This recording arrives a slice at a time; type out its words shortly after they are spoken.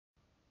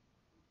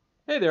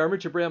Hey there, I'm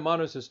Richard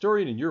Brandmanos,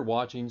 historian, and you're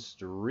watching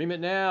Stream It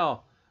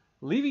Now.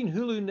 Leaving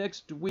Hulu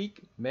next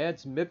week,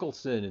 Mads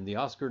Mikkelsen in the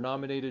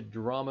Oscar-nominated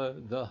drama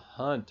The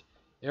Hunt,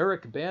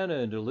 Eric Bana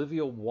and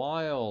Olivia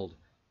Wilde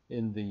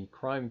in the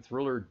crime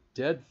thriller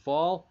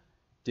Deadfall,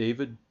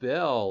 David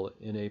Bell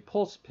in a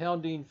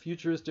pulse-pounding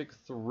futuristic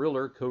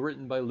thriller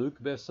co-written by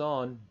Luc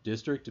Besson,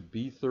 District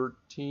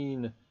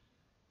B13,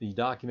 the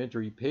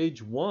documentary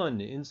Page One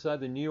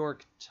inside the New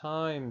York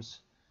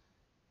Times,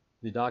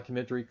 the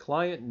documentary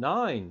Client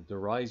 9, The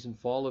Rise and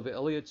Fall of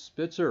Elliot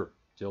Spitzer,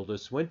 Tilda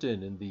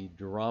Swinton in the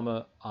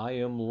drama I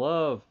Am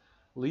Love,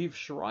 Liev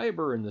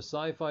Schreiber in the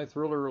sci-fi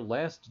thriller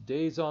Last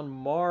Days on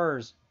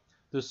Mars,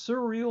 the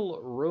surreal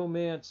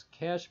romance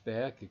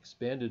Cashback,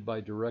 expanded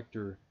by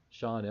director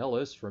Sean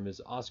Ellis from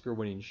his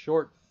Oscar-winning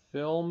short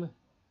film,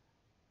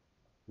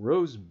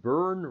 Rose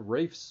Byrne,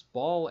 Rafe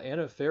Spall,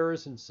 Anna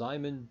Faris, and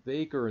Simon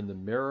Baker in the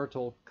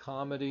marital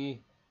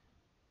comedy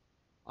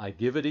I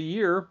Give It a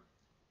Year,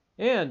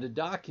 and a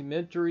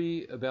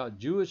documentary about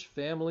Jewish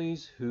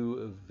families who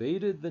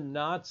evaded the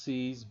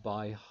Nazis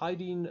by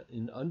hiding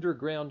in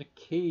underground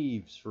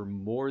caves for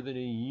more than a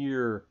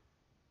year.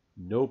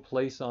 No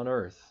Place on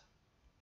Earth.